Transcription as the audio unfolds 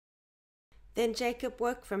Then Jacob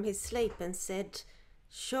woke from his sleep and said,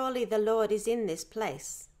 "Surely the Lord is in this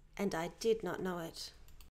place, and I did not know it."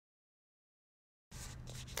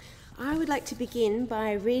 I would like to begin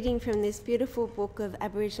by reading from this beautiful book of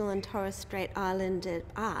Aboriginal and Torres Strait Islander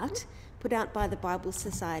art put out by the Bible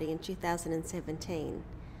Society in 2017,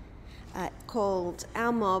 called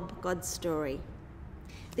Our Mob, God's Story.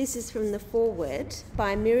 This is from the foreword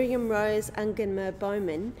by Miriam Rose Unganmer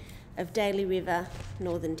Bowman of Daly River,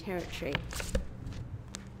 Northern Territory.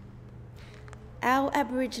 Our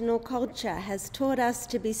Aboriginal culture has taught us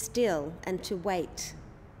to be still and to wait.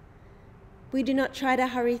 We do not try to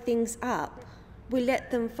hurry things up. We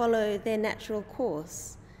let them follow their natural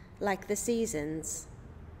course, like the seasons.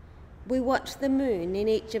 We watch the moon in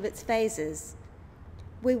each of its phases.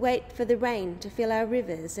 We wait for the rain to fill our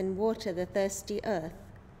rivers and water the thirsty earth.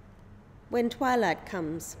 When twilight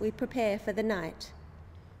comes, we prepare for the night.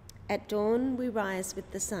 At dawn, we rise with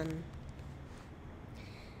the sun.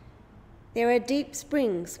 There are deep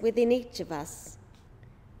springs within each of us.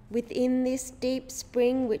 Within this deep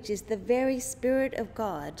spring, which is the very Spirit of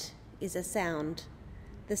God, is a sound,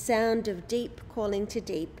 the sound of deep calling to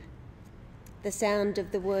deep, the sound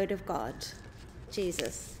of the Word of God,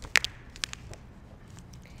 Jesus.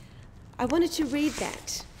 I wanted to read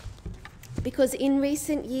that because in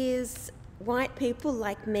recent years, white people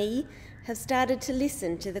like me have started to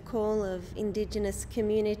listen to the call of Indigenous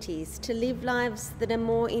communities to live lives that are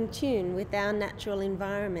more in tune with our natural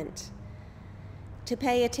environment, to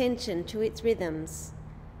pay attention to its rhythms,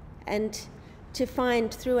 and to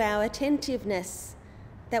find through our attentiveness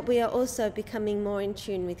that we are also becoming more in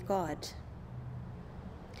tune with God.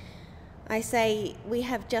 I say we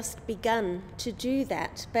have just begun to do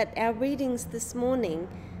that, but our readings this morning,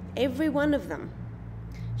 every one of them,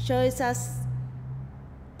 shows us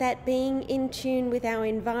that being in tune with our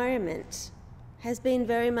environment has been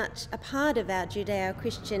very much a part of our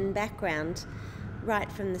Judeo-Christian background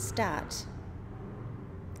right from the start.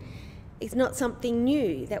 It's not something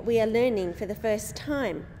new that we are learning for the first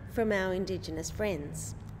time from our Indigenous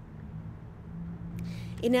friends.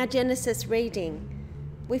 In our Genesis reading,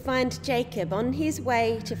 we find Jacob on his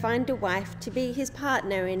way to find a wife to be his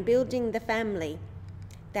partner in building the family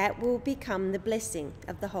that will become the blessing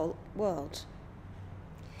of the whole world.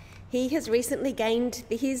 He has recently gained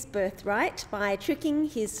his birthright by tricking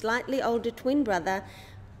his slightly older twin brother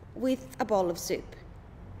with a bowl of soup.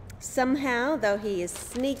 Somehow, though he is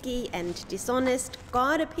sneaky and dishonest,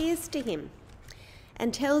 God appears to him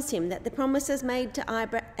and tells him that the promises made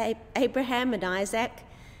to Abraham and Isaac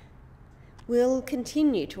will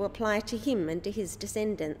continue to apply to him and to his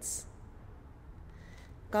descendants.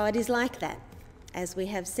 God is like that, as we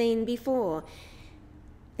have seen before.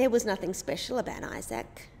 There was nothing special about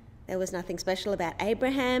Isaac. There was nothing special about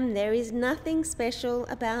Abraham. There is nothing special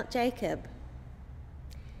about Jacob.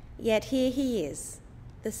 Yet here he is,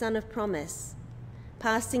 the son of promise,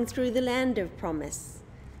 passing through the land of promise,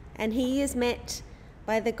 and he is met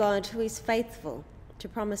by the God who is faithful to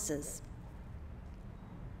promises.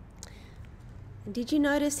 And did you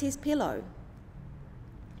notice his pillow?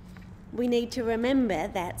 We need to remember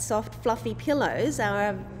that soft, fluffy pillows are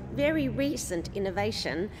a very recent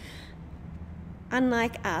innovation.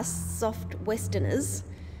 Unlike us, soft Westerners,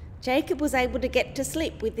 Jacob was able to get to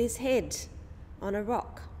sleep with his head on a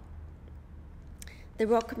rock. The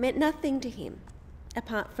rock meant nothing to him,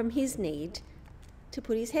 apart from his need to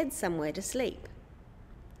put his head somewhere to sleep.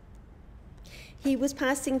 He was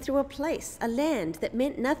passing through a place, a land that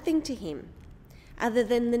meant nothing to him, other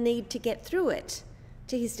than the need to get through it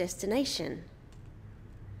to his destination.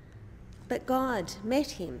 But God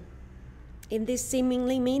met him in this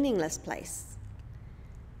seemingly meaningless place.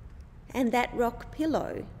 And that rock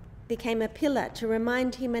pillow became a pillar to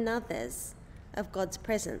remind him and others of God's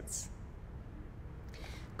presence.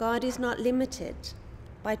 God is not limited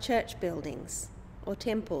by church buildings or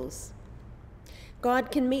temples.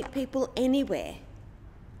 God can meet people anywhere,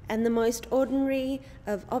 and the most ordinary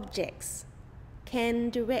of objects can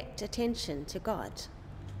direct attention to God.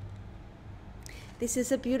 This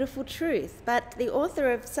is a beautiful truth, but the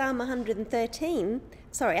author of Psalm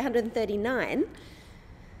 139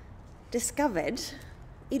 discovered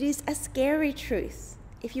it is a scary truth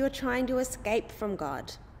if you are trying to escape from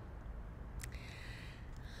God.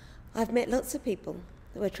 I've met lots of people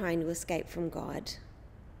who are trying to escape from God.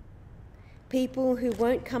 People who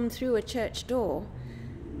won't come through a church door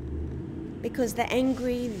because the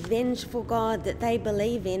angry, vengeful God that they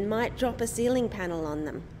believe in might drop a ceiling panel on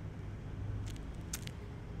them.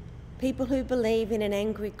 People who believe in an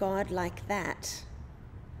angry God like that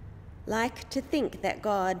like to think that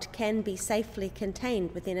God can be safely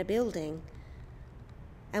contained within a building.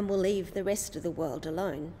 and will leave the rest of the world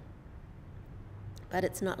alone. But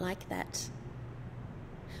it's not like that.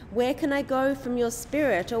 Where can I go from your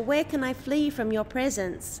spirit, or where can I flee from your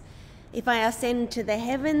presence? If I ascend to the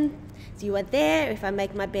heavens, you are there. If I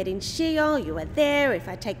make my bed in Sheol, you are there. If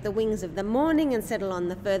I take the wings of the morning and settle on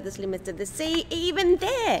the furthest limits of the sea, even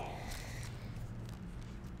there.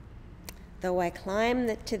 Though I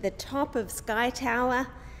climb to the top of Sky Tower,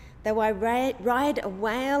 though I ride a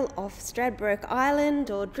whale off Stradbroke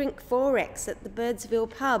Island or drink 4X at the Birdsville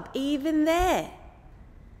pub, even there,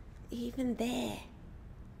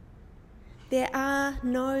 there are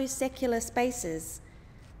no secular spaces.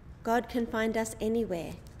 God can find us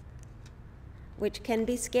anywhere, which can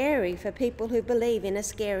be scary for people who believe in a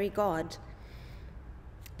scary God.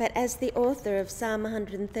 But as the author of Psalm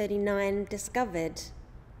 139 discovered,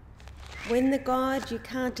 when the God you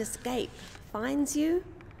can't escape finds you,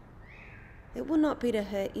 it will not be to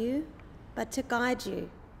hurt you, but to guide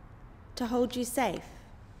you, to hold you safe,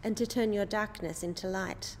 and to turn your darkness into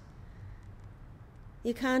light.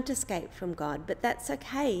 You can't escape from God, but that's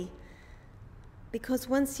okay, because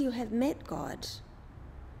once you have met God,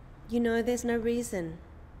 you know there's no reason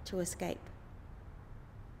to escape.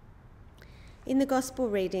 In the Gospel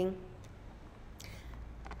reading,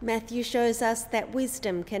 Matthew shows us that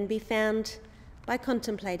wisdom can be found by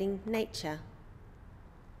contemplating nature.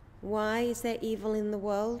 Why is there evil in the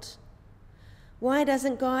world? Why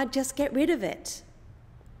doesn't God just get rid of it?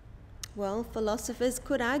 Well, philosophers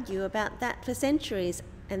could argue about that for centuries,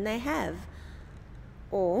 and they have.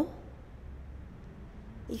 Or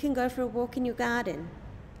you can go for a walk in your garden,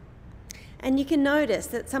 and you can notice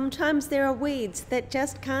that sometimes there are weeds that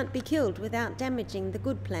just can't be killed without damaging the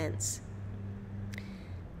good plants.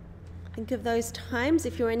 Think of those times,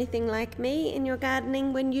 if you're anything like me, in your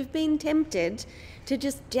gardening when you've been tempted to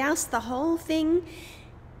just douse the whole thing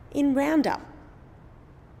in Roundup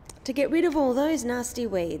to get rid of all those nasty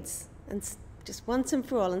weeds and just once and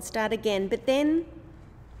for all and start again. But then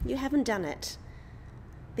you haven't done it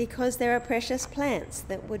because there are precious plants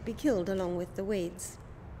that would be killed along with the weeds.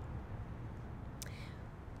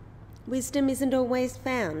 Wisdom isn't always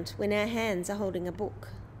found when our hands are holding a book.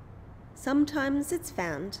 Sometimes it's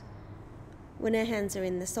found when our hands are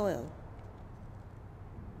in the soil.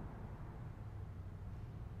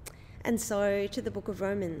 And so to the book of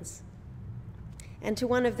Romans, and to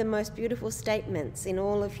one of the most beautiful statements in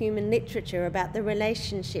all of human literature about the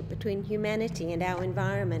relationship between humanity and our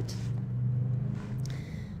environment.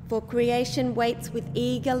 For creation waits with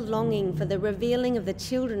eager longing for the revealing of the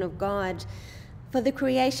children of God, for the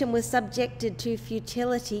creation was subjected to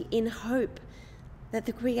futility in hope that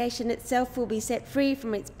the creation itself will be set free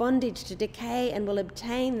from its bondage to decay and will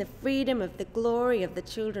obtain the freedom of the glory of the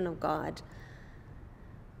children of God.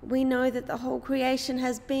 We know that the whole creation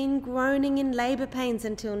has been groaning in labour pains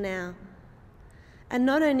until now. And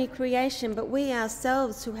not only creation, but we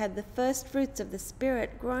ourselves who have the first fruits of the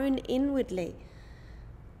Spirit groan inwardly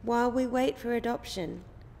while we wait for adoption,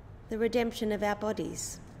 the redemption of our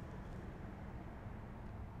bodies.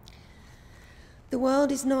 The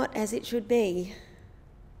world is not as it should be.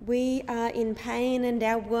 We are in pain and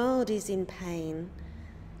our world is in pain.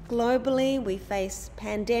 Globally, we face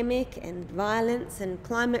pandemic and violence and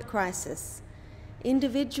climate crisis.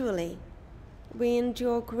 Individually, we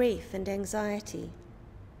endure grief and anxiety.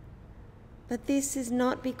 But this is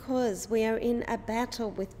not because we are in a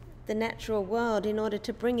battle with the natural world in order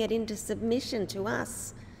to bring it into submission to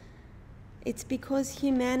us. It's because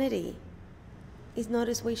humanity is not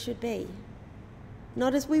as we should be,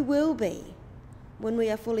 not as we will be when we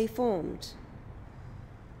are fully formed.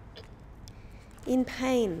 In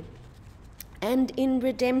pain and in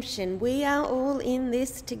redemption, we are all in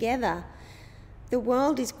this together. The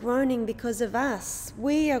world is groaning because of us.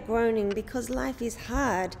 We are groaning because life is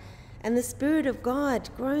hard, and the Spirit of God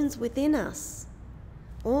groans within us.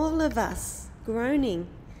 All of us groaning.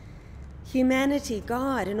 Humanity,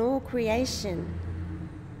 God, and all creation.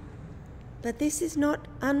 But this is not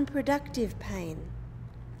unproductive pain.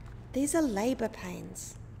 These are labour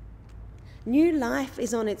pains. New life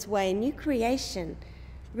is on its way, new creation,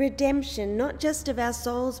 redemption, not just of our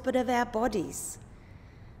souls, but of our bodies.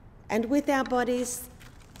 And with our bodies,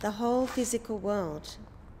 the whole physical world.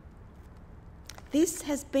 This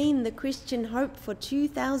has been the Christian hope for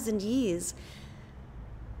 2,000 years.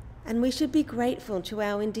 And we should be grateful to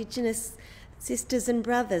our Indigenous sisters and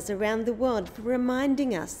brothers around the world for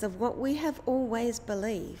reminding us of what we have always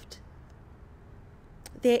believed.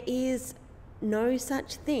 There is no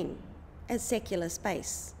such thing as secular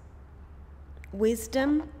space.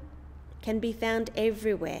 Wisdom can be found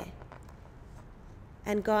everywhere,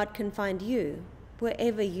 and God can find you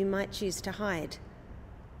wherever you might choose to hide.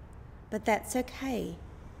 But that's okay,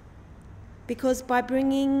 because by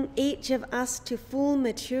bringing each of us to full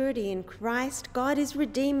maturity in Christ, God is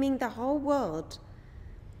redeeming the whole world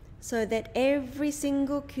so that every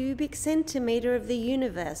single cubic centimetre of the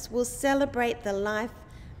universe will celebrate the life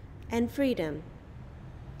and freedom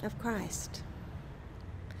of Christ.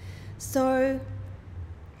 So,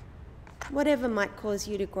 whatever might cause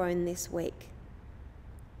you to groan this week,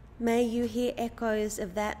 may you hear echoes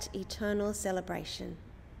of that eternal celebration.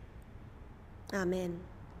 Amen.